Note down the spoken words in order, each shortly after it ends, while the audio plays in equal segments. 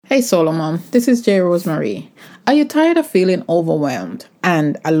Hey Solomon, this is J. Rosemary. Are you tired of feeling overwhelmed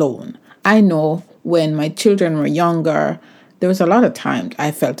and alone? I know when my children were younger, there was a lot of times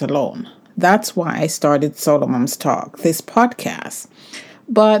I felt alone. That's why I started Solomon's Talk, this podcast.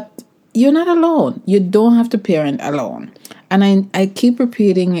 But you're not alone. You don't have to parent alone. And I keep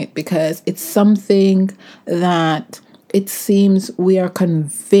repeating it because it's something that it seems we are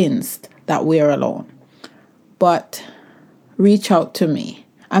convinced that we are alone. But reach out to me.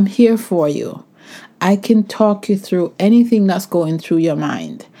 I'm here for you. I can talk you through anything that's going through your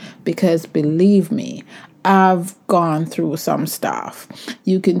mind because believe me, I've gone through some stuff.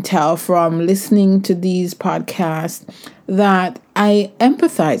 You can tell from listening to these podcasts that I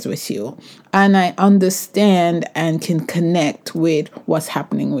empathize with you and I understand and can connect with what's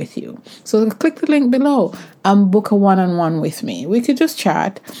happening with you. So click the link below and book a one-on-one with me. We could just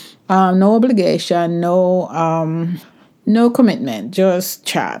chat. No obligation, no commitment, just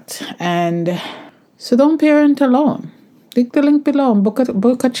chat. And so don't parent alone. Click the link below and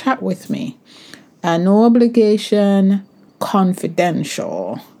book a chat with me. No obligation,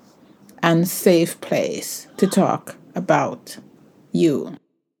 confidential, and safe place to talk about you.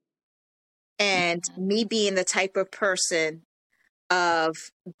 And me being the type of person of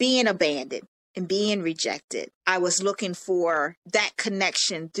being abandoned and being rejected, I was looking for that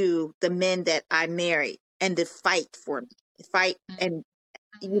connection through the men that I married and to fight for me, fight and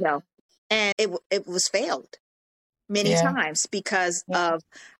and it was failed many times because of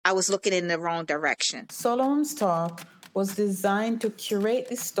I was looking in the wrong direction. Solomon's Talk was designed to curate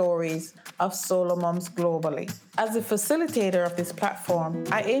the stories of solo moms globally. As a facilitator of this platform,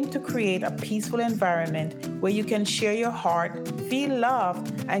 I aim to create a peaceful environment where you can share your heart, feel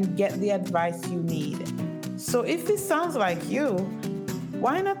loved, and get the advice you need. So if this sounds like you,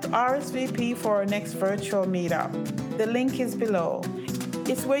 why not RSVP for our next virtual meetup? The link is below.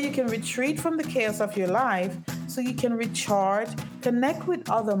 It's where you can retreat from the chaos of your life so you can recharge, connect with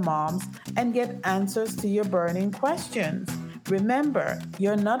other moms, and get answers to your burning questions. Remember,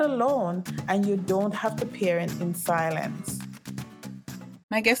 you're not alone and you don't have to parent in silence.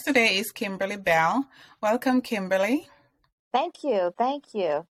 My guest today is Kimberly Bell. Welcome, Kimberly. Thank you.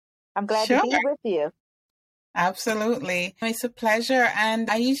 I'm glad to be with you. Absolutely. It's a pleasure. And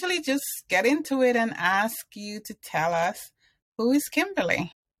I usually just get into it and ask you to tell us, who is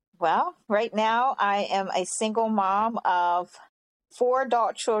Kimberly? Well, right now I am a single mom of 4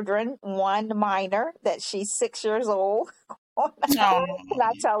 adult children, one minor that she's 6 years old. And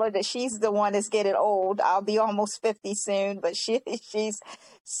I tell her that she's the one that's getting old. I'll be almost 50 soon, but she's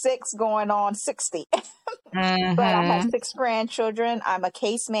 6 going on 60. Mm-hmm. But I have 6 grandchildren. I'm a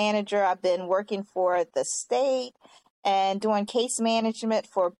case manager. I've been working for the state and doing case management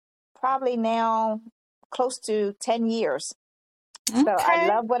for probably now close to 10 years. Okay. So I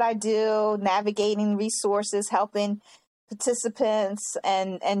love what I do, navigating resources, helping participants,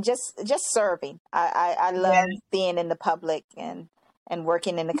 and just serving. I love being in the public and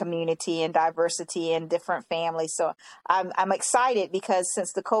working in the community and diversity and different families. So I'm excited because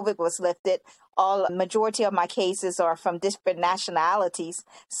since the COVID was lifted, majority of my cases are from different nationalities.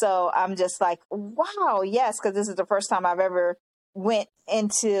 So I'm just like, wow, yes, because this is the first time I've ever went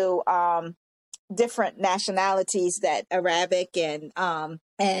into different nationalities, that Arabic and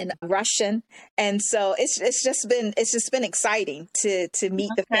Russian, and so it's just been exciting to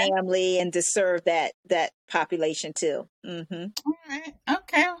meet the family and to serve that population too. Mm-hmm. All right.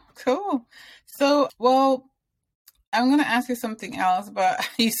 Okay. Cool. So, well, I'm gonna ask you something else, but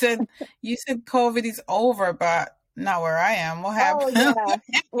you said COVID is over, but not where I am. What happened? Oh yeah.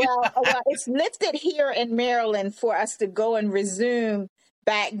 Well, it's lifted here in Maryland for us to go and resume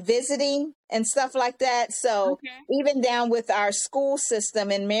back visiting and stuff like that. So even down with our school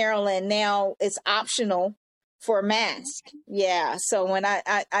system in Maryland now, it's optional for mask. Yeah. So when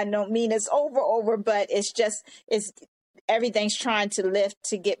I don't mean it's over, but it's everything's trying to lift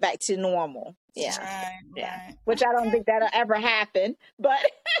to get back to normal. Yeah. Right. Which I don't think that'll ever happen, but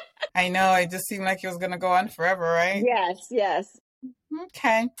I know it just seemed like it was gonna go on forever, right? Yes.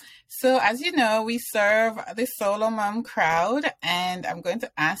 Okay. So as you know, we serve the solo mom crowd, and I'm going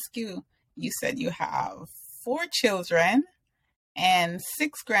to ask you, you said you have 4 children and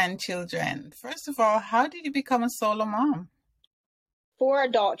 6 grandchildren. First of all, how did you become a solo mom? 4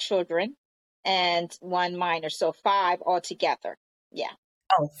 adult children and 1 minor, so 5 altogether. Yeah.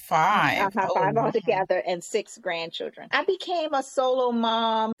 Oh, 5. 5 altogether and 6 grandchildren. I became a solo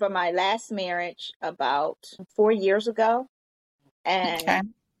mom for my last marriage about 4 years ago. And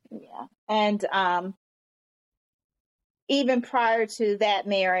even prior to that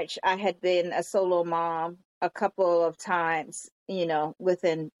marriage, I had been a solo mom a couple of times,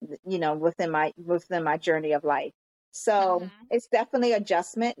 within my journey of life. So it's definitely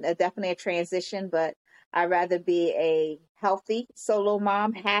adjustment, definitely a transition, but I'd rather be a healthy solo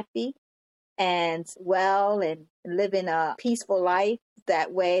mom, happy and well, and living a peaceful life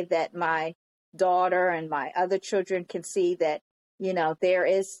that way, that my daughter and my other children can see that, there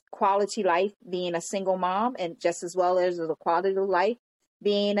is quality life being a single mom, and just as well as a quality of life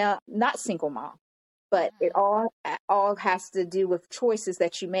being a not single mom. But it all has to do with choices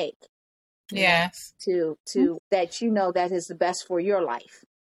that you make. Yes. To that that is the best for your life.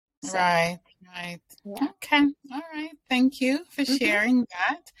 So, right. yeah. Okay. All right. Thank you for sharing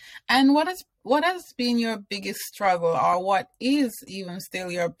that. And what has been your biggest struggle, or what is even still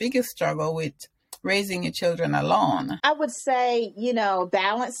your biggest struggle with raising your children alone? I would say,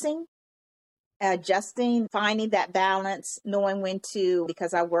 balancing, adjusting, finding that balance, knowing when to,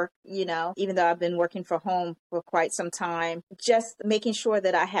 because I work, even though I've been working from home for quite some time, just making sure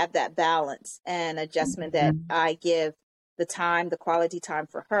that I have that balance and adjustment, that I give the time, the quality time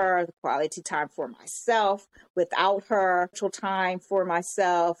for her, the quality time for myself without her, actual time for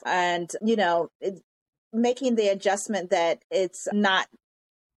myself. And, making the adjustment that it's not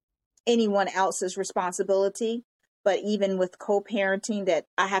anyone else's responsibility. But even with co-parenting, that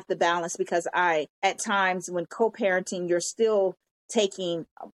I have to balance, because at times when co-parenting, you're still taking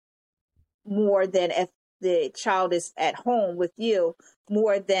more than if the child is at home with you,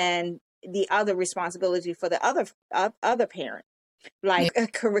 more than the other responsibility for the other parent, like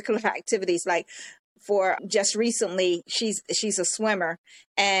curricular activities. Like, for just recently, she's a swimmer,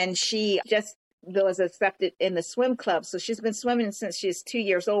 and she just was accepted in the swim club. So she's been swimming since she's 2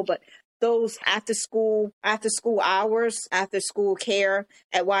 years old. But those after school hours, after school care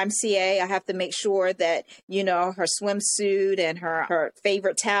at YMCA, I have to make sure that, her swimsuit and her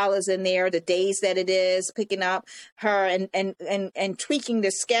favorite towel is in there, the days that it is, picking up her and tweaking the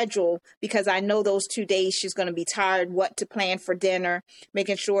schedule, because I know those 2 days she's going to be tired, what to plan for dinner,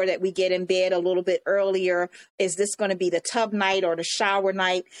 making sure that we get in bed a little bit earlier. Is this going to be the tub night or the shower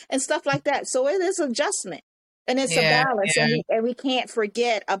night, and stuff like that? So it is adjustment. And it's a balance, and we can't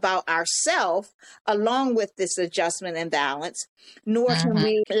forget about ourselves along with this adjustment and balance, nor can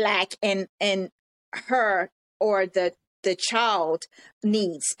we lack in her or the child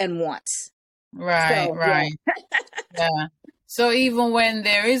needs and wants. Right, So, right. Yeah. So even when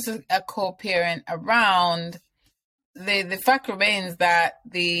there is a co-parent around, the fact remains that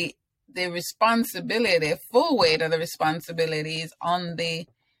the responsibility, full weight of the responsibility is on the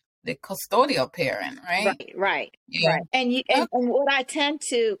custodial parent, right? Right. Yeah. And what I tend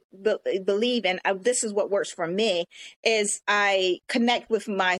to believe, and this is what works for me, is I connect with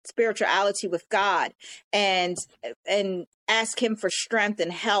my spirituality with God, and ask him for strength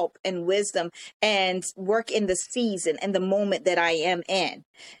and help and wisdom, and work in the season and the moment that I am in,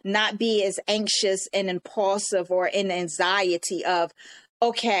 not be as anxious and impulsive or in anxiety of,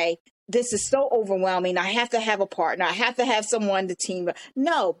 okay, this is so overwhelming, I have to have a partner, I have to have someone to team.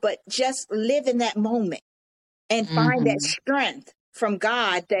 No, but just live in that moment and find that strength from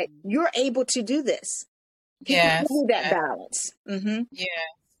God that you're able to do this. He can give you that balance.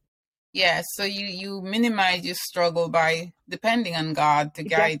 Yeah. So you minimize your struggle by depending on God to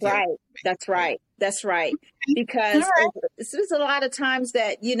guide you. That's right. Because there's a lot of times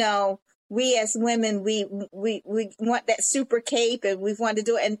that, we as women, we want that super cape, and we want to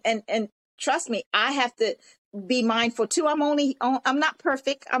do it. And trust me, I have to be mindful too. I'm not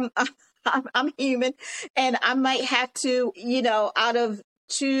perfect. I'm human, and I might have to, out of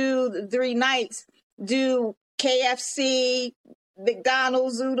 2-3 nights, do KFC,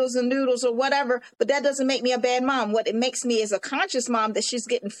 McDonald's, Zoodles and Noodles or whatever, but that doesn't make me a bad mom. What it makes me is a conscious mom, that she's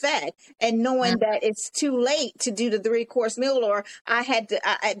getting fed, and knowing that it's too late to do the 3-course meal, or I had to,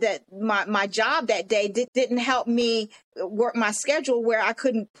 that my job that day didn't help me work my schedule, where I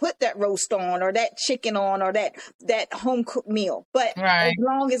couldn't put that roast on or that chicken on or that home cooked meal. But as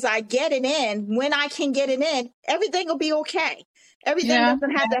long as I get it in, when I can get it in, everything will be okay. Everything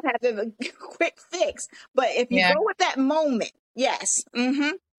doesn't have to have a quick fix. But if you go with that moment, yes.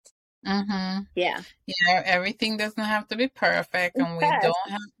 Yeah. Everything doesn't have to be perfect, and we don't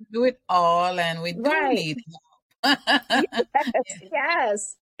have to do it all, and we do need help.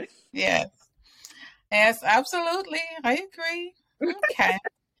 Yes, absolutely. I agree. Okay.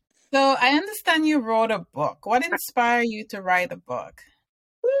 So I understand you wrote a book. What inspired you to write a book?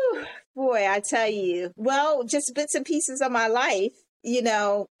 Whew, boy, I tell you. Well, just bits and pieces of my life.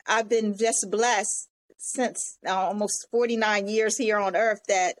 I've been just blessed since almost 49 years here on earth,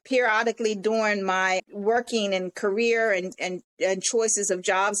 that periodically during my working and career and choices of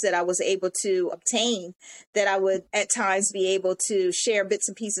jobs that I was able to obtain, that I would at times be able to share bits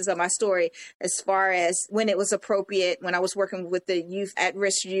and pieces of my story, as far as when it was appropriate, when I was working with the youth,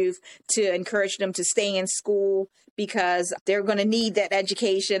 at-risk youth, to encourage them to stay in school because they're going to need that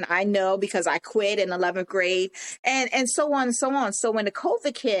education. I know, because I quit in 11th grade, and so on and so on. So when the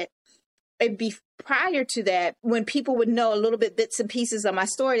COVID hit, it'd be prior to that, when people would know a little bit, bits and pieces of my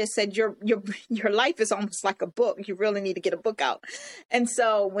story, that said, your life is almost like a book. You really need to get a book out. And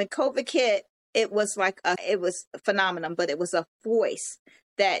so when COVID hit, it was it was a phenomenon, but it was a voice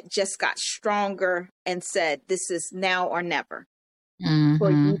that just got stronger and said, this is now or never,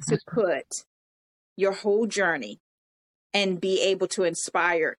 for you to put your whole journey and be able to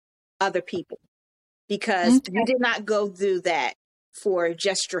inspire other people, because you did not go through that for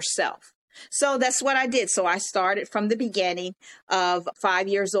just yourself. So that's what I did. So I started from the beginning of 5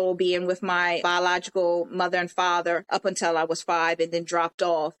 years old, being with my biological mother and father up until I was 5, and then dropped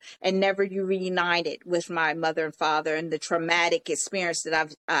off and never reunited with my mother and father, and the traumatic experience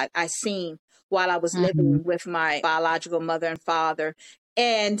that I seen while I was living with my biological mother and father.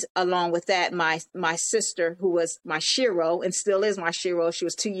 And along with that, my sister, who was my shiro and still is my shiro, she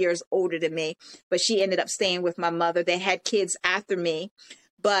was 2 years older than me, but she ended up staying with my mother. They had kids after me.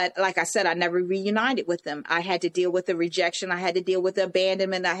 But like I said, I never reunited with them. I had to deal with the rejection. I had to deal with the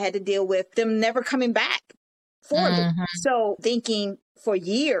abandonment. I had to deal with them never coming back for me. So thinking for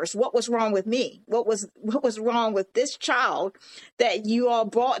years, what was wrong with me? What was wrong with this child that you all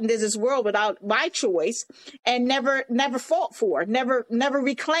brought into this world without my choice, and never fought for, never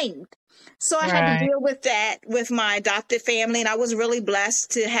reclaimed? So I had to deal with that with my adopted family. And I was really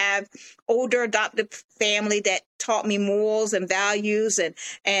blessed to have older adopted family that taught me morals and values,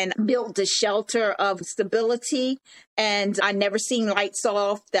 and built the shelter of stability. And I never seen lights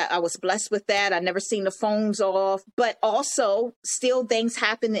off. That I was blessed with that. I never seen the phones off. But also still things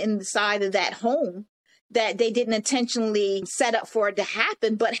happen inside of that home that they didn't intentionally set up for it to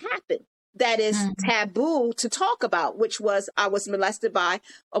happen, but happened. That is taboo to talk about, which was I was molested by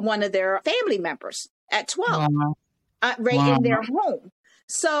one of their family members at 12, in their home.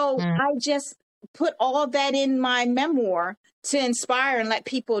 So I just put all that in my memoir to inspire and let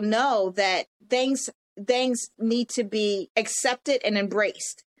people know that things need to be accepted and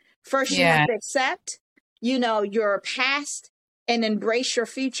embraced. First, you have to accept, your past and embrace your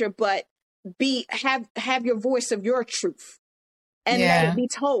future, but have your voice of your truth and let it be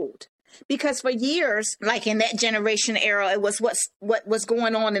told. Because for years, like in that generation era, it was what was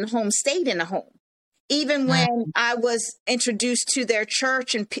going on in home stayed in the home. Even when I was introduced to their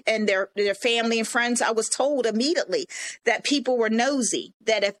church and their family and friends, I was told immediately that people were nosy,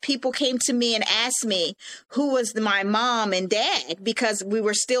 that if people came to me and asked me who was my mom and dad, because we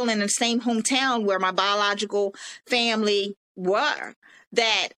were still in the same hometown where my biological family were,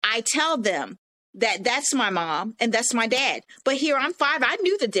 that I tell them that that's my mom and that's my dad. But here I'm 5. I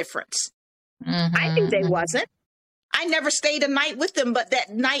knew the difference. I knew they wasn't. I never stayed a night with them, but that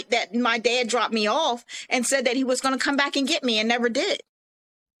night that my dad dropped me off and said that he was going to come back and get me, and never did.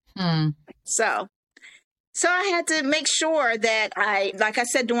 So I had to make sure that like I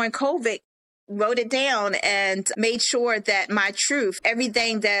said, during COVID, wrote it down and made sure that my truth,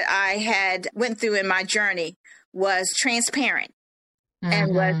 everything that I had went through in my journey, was transparent.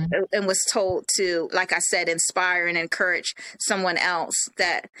 And was told to, like I said, inspire and encourage someone else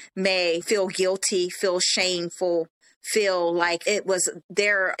that may feel guilty, feel shameful, feel like it was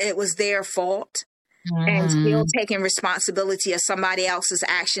their fault, and still taking responsibility of somebody else's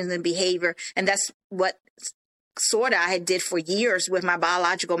actions and behavior. And that's what sort of I did for years with my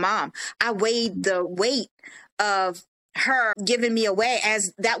biological mom. I weighed the weight of her giving me away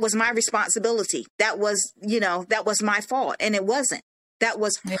as that was my responsibility. That was, that was my fault. And it wasn't. That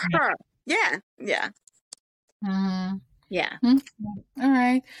was her. Yeah. Yeah. Yeah. All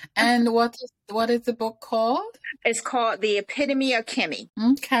right. And what is the book called? It's called The Epitome of Kimmy.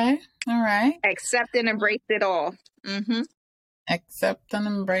 Okay. All right. Accept and embrace it all. Accept and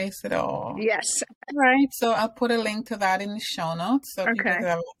embrace it all. Yes. All right. So I'll put a link to that in the show notes so people can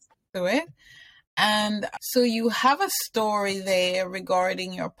have a look to it. And so you have a story there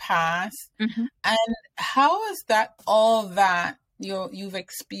regarding your past. And how has all that you've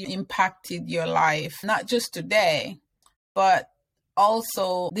experienced impacted your life, not just today, but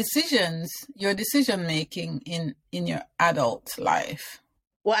also your decision making in your adult life?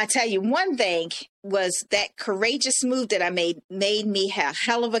 Well, I tell you, one thing was that courageous move that I made me have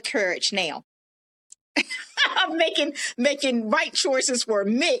hell of a courage now. I'm making right choices for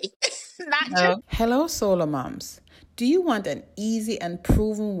me. Not just. Hello, Solar Moms. Do you want an easy and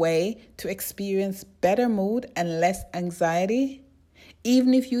proven way to experience better mood and less anxiety?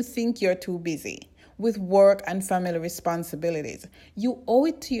 Even if you think you're too busy with work and family responsibilities, you owe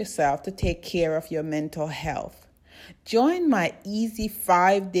it to yourself to take care of your mental health. Join my easy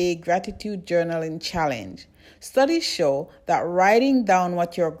 5-day gratitude journaling challenge. Studies show that writing down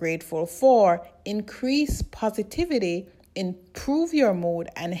what you're grateful for increase positivity, improve your mood,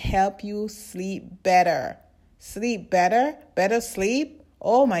 and help you sleep better. Sleep better? Better sleep?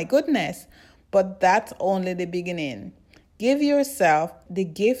 Oh my goodness. But that's only the beginning. Give yourself the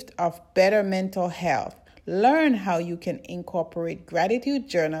gift of better mental health. Learn how you can incorporate gratitude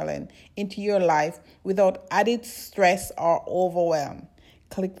journaling into your life without added stress or overwhelm.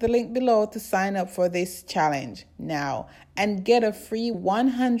 Click the link below to sign up for this challenge now and get a free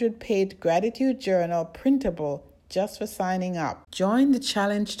 100-page gratitude journal printable just for signing up. Join the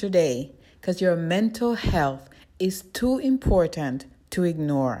challenge today because your mental health is too important to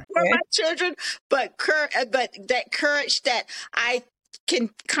ignore. For my children, but that courage that I can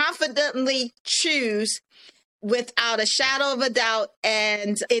confidently choose without a shadow of a doubt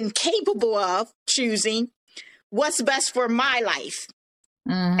and incapable of choosing what's best for my life.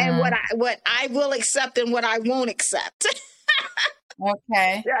 And what I will accept and what I won't accept.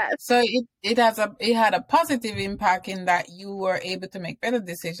 Okay. Yes. So it had a positive impact in that you were able to make better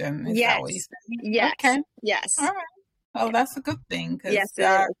decisions. Is that what you said? Yes. Okay. Yes. All right. Well, that's a good thing because yes, it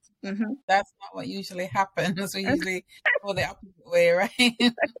is. that's not what usually happens. We usually go the opposite way, right? Yeah.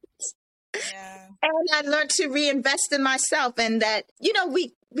 And I learned to reinvest in myself, and that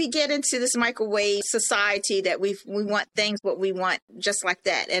we get into this microwave society that we want things what we want just like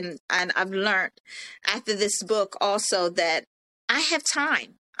that, and I've learned after this book also that I have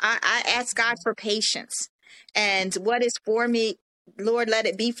time. I ask God for patience, and what is for me, Lord, let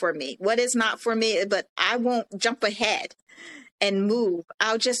it be for me. What is not for me, but I won't jump ahead and move.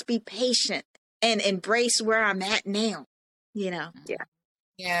 I'll just be patient and embrace where I'm at now. Yeah.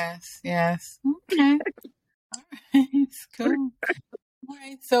 Yes. Okay. All right. Cool. All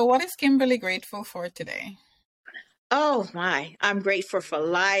right. So what is Kimberly grateful for today? Oh my, I'm grateful for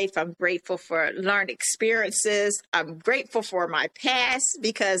life. I'm grateful for learned experiences. I'm grateful for my past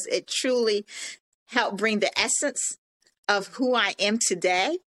because it truly helped bring the essence of who I am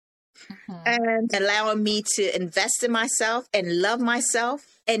today and allowing me to invest in myself and love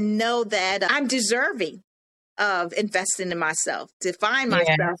myself and know that I'm deserving of investing in myself, to find my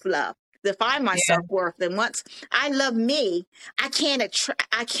self-love, to find my self-worth. And once I love me, I can't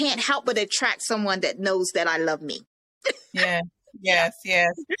help but attract someone that knows that I love me. Yes.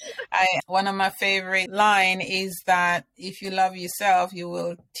 One of my favorite line is that if you love yourself, you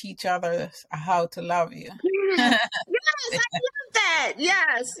will teach others how to love you. Yes, I love that.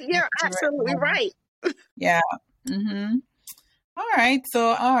 Yes, you're absolutely right. Yeah. Mm-hmm. All right.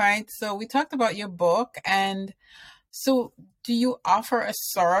 So we talked about your book, and so do you offer a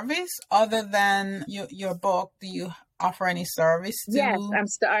service other than your book? Do you offer any service to? Yes,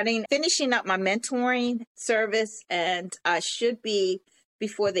 I'm finishing up my mentoring service, and I should be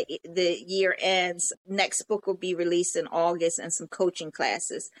before the year ends. Next book will be released in August, and some coaching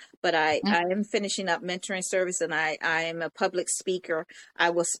classes. But I am finishing up mentoring service, and I am a public speaker. I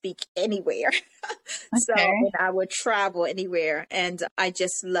will speak anywhere. So, and I will travel anywhere, and I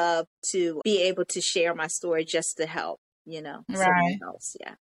just love to be able to share my story just to help, someone else.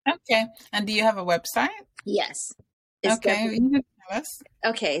 Yeah. Okay. And do you have a website? Yes. You can tell us.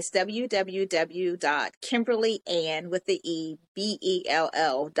 Okay, it's www.kimberlyann with the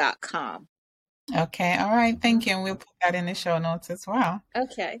BELL.com. Okay, all right, thank you. And we'll put that in the show notes as well.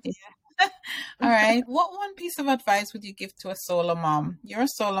 Okay. Yeah. All right. What one piece of advice would you give to a solo mom? You're a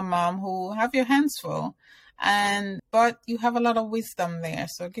solo mom who have your hands full, but you have a lot of wisdom there.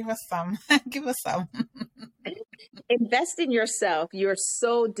 So give us some. Give us some. Invest in yourself. You're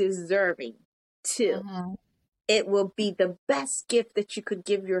so deserving too. It will be the best gift that you could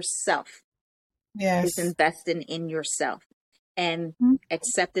give yourself. Yes. Is investing in yourself and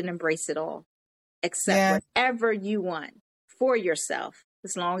accept and embrace it all. Accept whatever you want for yourself,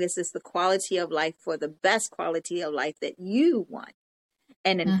 as long as it's the quality of life for the best quality of life that you want,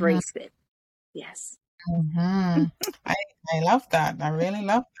 and embrace it. Yes. I love that. I really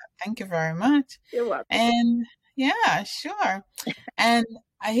love that. Thank you very much. You're welcome. And yeah, sure. And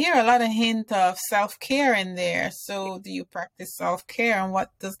I hear a lot of hint of self-care in there. So do you practice self-care, and what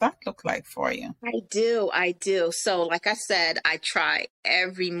does that look like for you? I do. So like I said, I try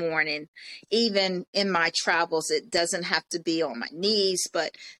every morning, even in my travels. It doesn't have to be on my knees,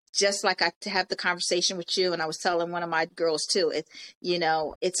 but just like I have the conversation with you, and I was telling one of my girls too,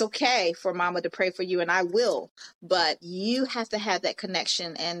 it's okay for mama to pray for you, and I will, but you have to have that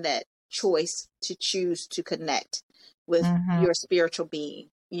connection and that choice to choose to connect with Mm-hmm. your spiritual being,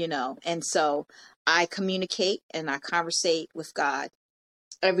 and so I communicate and I conversate with God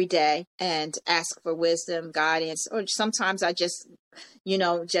every day and ask for wisdom, guidance, or sometimes I just,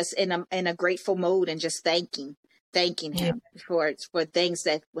 just in a grateful mode and just thanking Yeah. him for things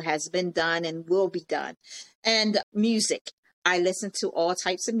that has been done and will be done. And music. I listen to all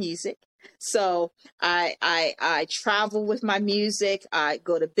types of music. So I travel with my music. I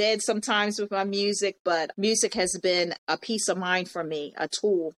go to bed sometimes with my music, but music has been a peace of mind for me, a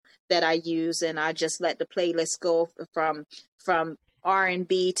tool that I use, and I just let the playlist go from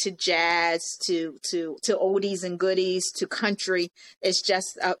R&B to jazz to oldies and goodies to country. It's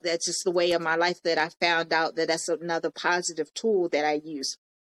just that's just the way of my life that I found out that that's another positive tool that I use.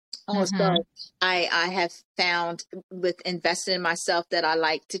 Mm-hmm. Also, I have found with investing in myself that I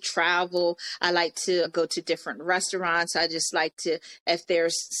like to travel. I like to go to different restaurants. I just like to, if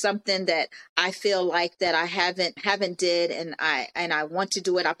there's something that I feel like that I haven't did and I want to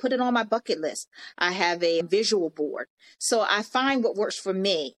do it, I put it on my bucket list. I have a visual board. So I find what works for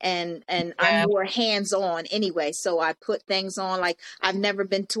me, and I'm Yeah. more hands-on anyway. So I put things on, like I've never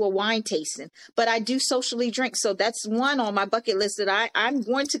been to a wine tasting, but I do socially drink. So that's one on my bucket list that I'm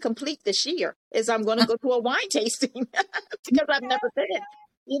going to complete this year, is I'm going to go to a wine tasting because I've never been,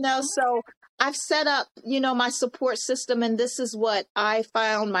 so I've set up, my support system, and this is what I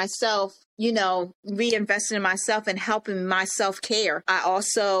found myself, reinvesting in myself and helping my self-care. I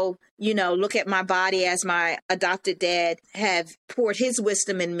also, look at my body as my adopted dad have poured his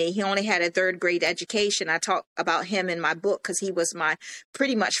wisdom in me. He only had a third grade education. I talk about him in my book because he was my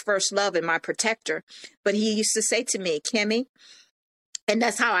pretty much first love and my protector. But he used to say to me, Kimmy, and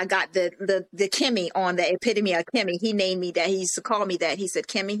that's how I got the Kimmy, on the epitome of Kimmy. He named me that. He used to call me that. He said,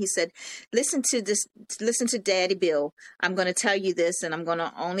 Kimmy, he said, listen to Daddy Bill. I'm going to tell you this, and I'm going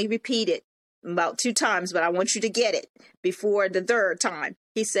to only repeat it about 2 times, but I want you to get it before the third time.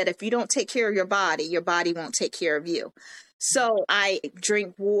 He said, if you don't take care of your body won't take care of you. So I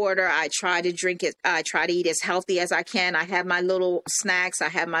drink water. I try to drink it. I try to eat as healthy as I can. I have my little snacks. I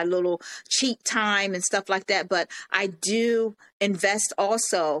have my little cheat time and stuff like that. But I do invest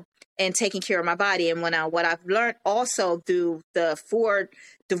also in taking care of my body. And what I've learned also through the 4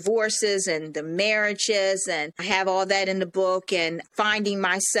 divorces and the marriages, and I have all that in the book, and finding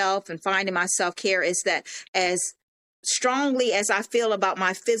myself and finding my self-care, is that as strongly as I feel about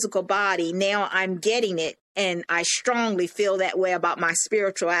my physical body, now I'm getting it. And I strongly feel that way about my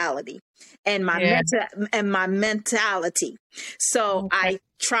spirituality and Yeah. my mentality. So Okay. I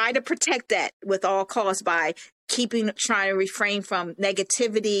try to protect that with all costs by trying to refrain from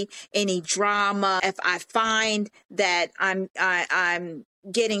negativity, any drama. If I find that I'm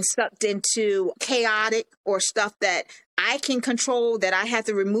getting sucked into chaotic or stuff that I can control, that I have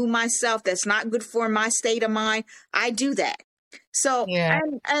to remove myself, that's not good for my state of mind, I do that. So, Yeah.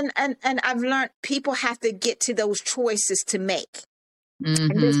 and I've learned people have to get to those choices to make. And this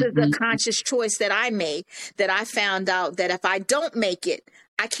Mm-hmm. is a Mm-hmm. conscious choice that I made, that I found out that if I don't make it,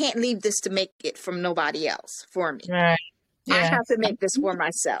 I can't leave this to make it from nobody else for me. Right. I Yes. have to make this for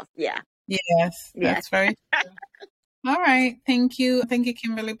myself. Yeah. Yes. Yeah. That's very true. All right. Thank you. Thank you,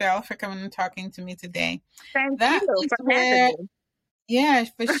 Kimberly Bell, for coming and talking to me today. Thank you That is for having where, me. yeah,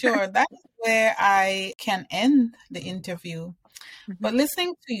 for sure. That is where I can end the interview. Mhm. But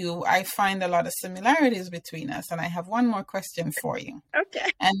listening to you, I find a lot of similarities between us. And I have one more question for you.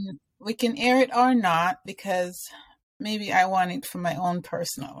 Okay. And we can air it or not, because maybe I want it for my own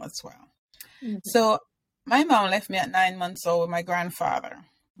personal as well. Mhm. So my mom left me at 9 months old with my grandfather.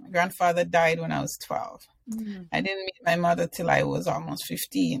 My grandfather died when I was 12. Mhm. I didn't meet my mother till I was almost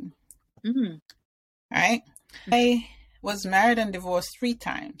 15. Mhm. Right? I was married and divorced 3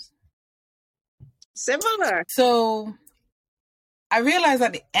 times. Similar. So I realized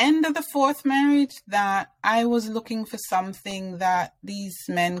at the end of the 4th marriage that I was looking for something that these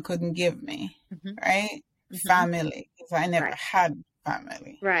men couldn't give me. Mhm. Right? Mhm. Family, because I never Right. had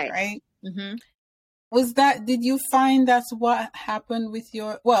family. Right. Right? Mhm. Did you find that's what happened with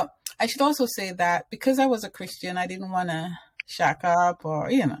well, I should also say that because I was a Christian, I didn't want to shack up or,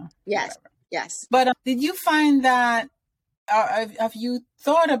 Yes. whatever. Yes. But did you find that, have you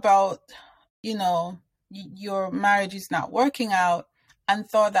thought about, you know, your marriage is not working out, and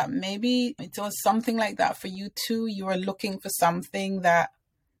thought that maybe it was something like that for you too? You were looking for something that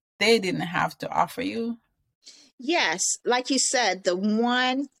they didn't have to offer you? Yes. Like you said, the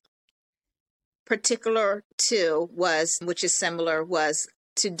one particular two was, which is similar, was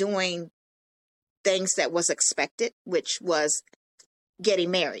to doing things that was expected, which was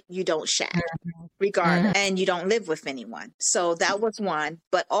getting married. You don't shack, regardless, and you don't live with anyone. So that was one.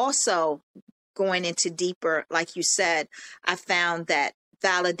 But also going into deeper, like you said, I found that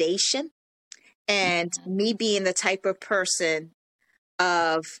validation and me being the type of person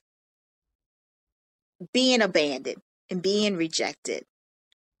of being abandoned and being rejected.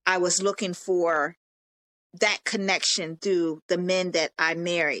 I was looking for that connection through the men that I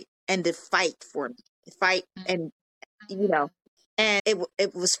married and the fight for me, fight, and and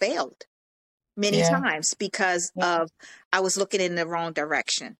it was failed many times because of I was looking in the wrong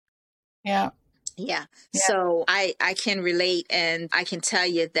direction. Yeah. So I can relate, and I can tell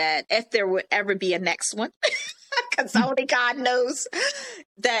you that if there would ever be a next one, because only God knows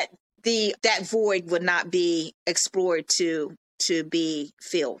that that void would not be explored to be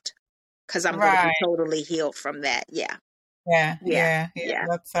filled, because I'm going to be totally healed from that. Yeah.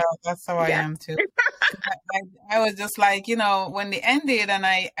 That's how I am too. I was just like, when they ended, and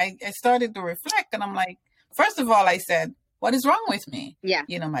I started to reflect, and I'm like, first of all, I said, what is wrong with me? Yeah.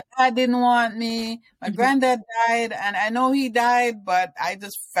 My dad didn't want me. My granddad died, and I know he died, but I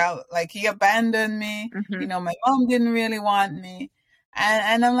just felt like he abandoned me. My mom didn't really want me.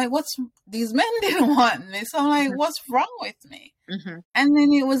 And I'm like, these men didn't want me. So I'm like, what's wrong with me? And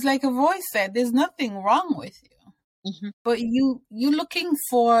then it was like a voice said, there's nothing wrong with you. But you're looking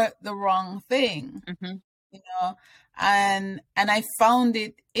for the wrong thing, and I found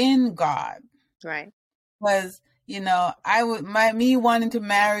it in God. Right. Because, me wanting to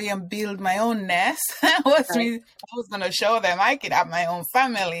marry and build my own nest I was going to show them I could have my own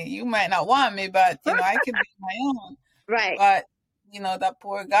family. You might not want me, but, I could build my own. Right. But, that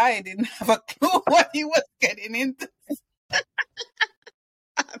poor guy didn't have a clue what he was getting into.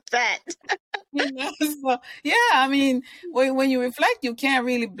 I bet. So, I mean, when you reflect, you can't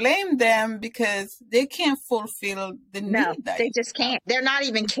really blame them because they can't fulfill the need. They just can't. They're not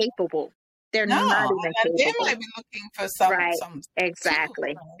even capable. They're not even capable. They might be looking for some. Right. Some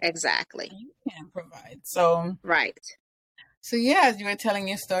exactly. Too, Exactly. You can't provide. So right. So as you were telling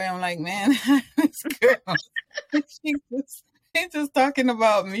your story, I'm like, man, this girl, she's just talking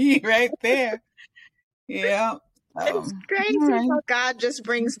about me right there. Yeah. It's crazy how God just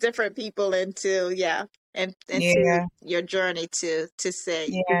brings different people into into your journey to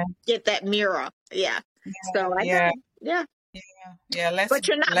say get that mirror. So I know. But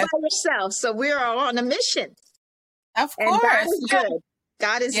you're not by yourself, so we're all on a mission. Of course. And God is good.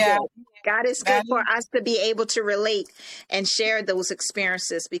 God is good. God is good for us to be able to relate and share those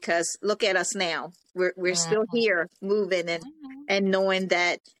experiences, because look at us now. We're still here moving and knowing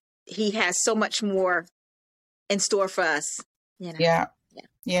that He has so much more in store for us. Yeah.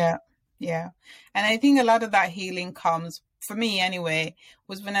 And I think a lot of that healing comes, for me anyway,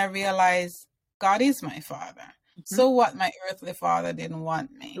 was when I realized God is my Father. So what my earthly father didn't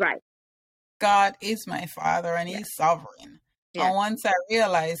want me. Right. God is my Father, and He's sovereign. And once I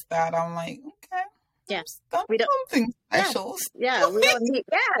realized that, I'm like, okay, something special. We don't need.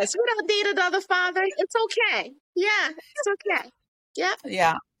 Yes, we don't need another father. It's okay. Yeah, it's okay. Yeah.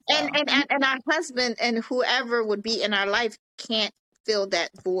 And our husband and whoever would be in our life can't fill that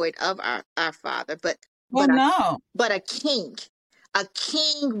void of our father, but a king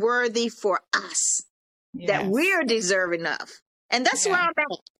worthy for us, that we're deserving of. And that's where I'm at.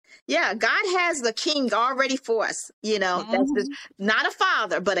 Yeah, God has the king already for us. That's not a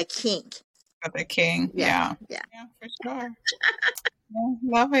father, but a king. But a king. Yeah, for sure.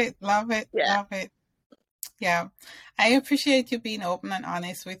 Love it. Love it. Yeah, I appreciate you being open and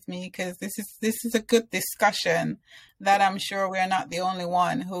honest with me, because this is a good discussion that I'm sure we're not the only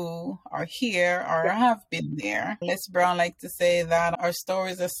one who are here or have been there. Les Brown like to say that our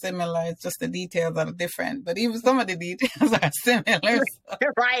stories are similar, it's just the details are different, but even some of the details are similar.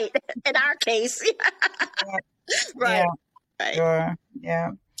 Right, in our case. Right. Sure.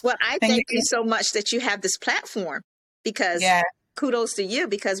 Yeah. Well, I thank you so much that you have this platform, because kudos to you,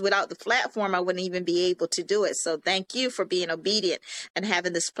 because without the platform, I wouldn't even be able to do it. So thank you for being obedient and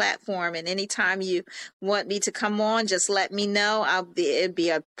having this platform. And anytime you want me to come on, just let me know. It'd be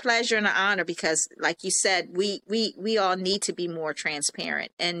a pleasure and an honor, because like you said, we all need to be more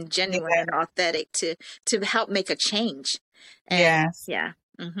transparent and genuine and authentic to help make a change. And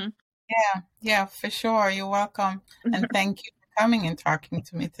Yeah, for sure. You're welcome. And thank you for coming and talking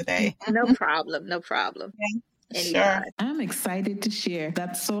to me today. No problem. Sure. anytime. I'm excited to share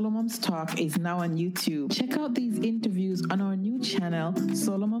that Solomon's Talk is now on YouTube. Check out these interviews on our new channel,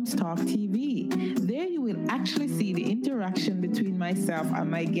 Solomon's Talk TV. There you will actually see the interaction between myself and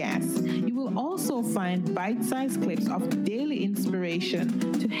my guests. You will also find bite-sized clips of daily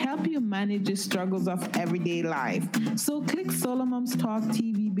inspiration to help you manage the struggles of everyday life. So click Solomon's Talk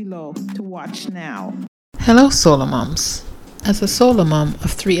TV below to watch now. Hello, Solo Moms. As a solo mom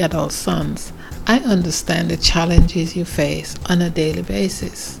of 3 adult sons, I understand the challenges you face on a daily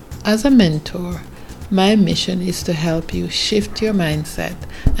basis. As a mentor, my mission is to help you shift your mindset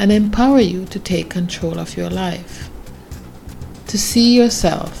and empower you to take control of your life, to see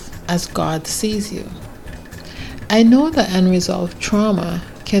yourself as God sees you. I know that unresolved trauma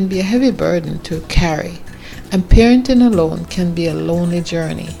can be a heavy burden to carry, and parenting alone can be a lonely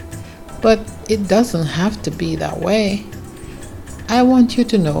journey, but it doesn't have to be that way. I want you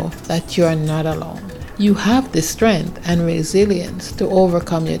to know that you are not alone. You have the strength and resilience to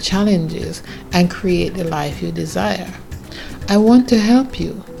overcome your challenges and create the life you desire. I want to help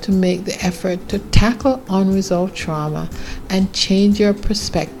you to make the effort to tackle unresolved trauma and change your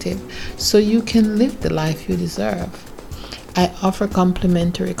perspective so you can live the life you deserve. I offer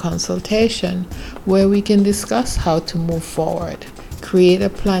complimentary consultation where we can discuss how to move forward, create a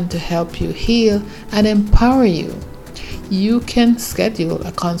plan to help you heal and empower you. You can schedule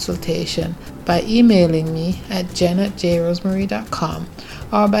a consultation by emailing me at jen@jrosemary.com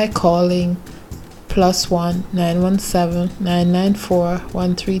or by calling +1 917 994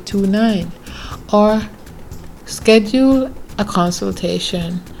 1329 or schedule a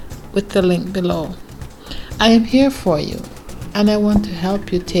consultation with the link below. I am here for you and I want to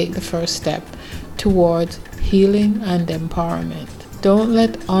help you take the first step towards healing and empowerment. Don't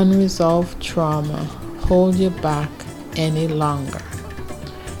let unresolved trauma hold you back any longer.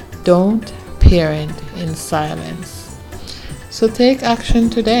 Don't parent in silence. So take action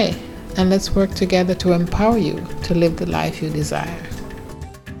today and let's work together to empower you to live the life you desire.